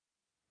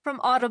From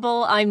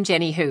Audible, I'm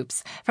Jenny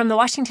Hoops. From the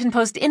Washington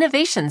Post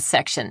Innovations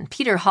section,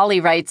 Peter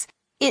Holley writes,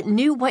 "It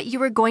knew what you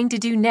were going to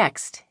do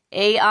next.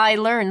 AI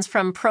learns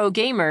from pro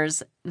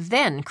gamers,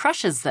 then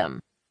crushes them."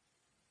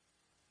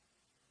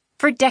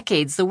 For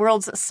decades, the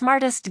world's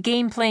smartest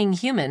game-playing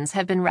humans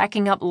have been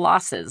racking up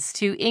losses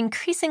to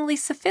increasingly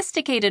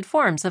sophisticated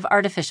forms of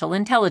artificial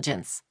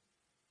intelligence.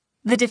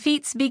 The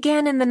defeats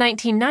began in the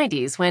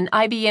 1990s when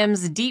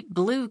IBM's Deep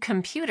Blue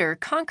computer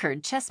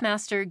conquered chess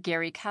master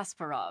Garry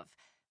Kasparov.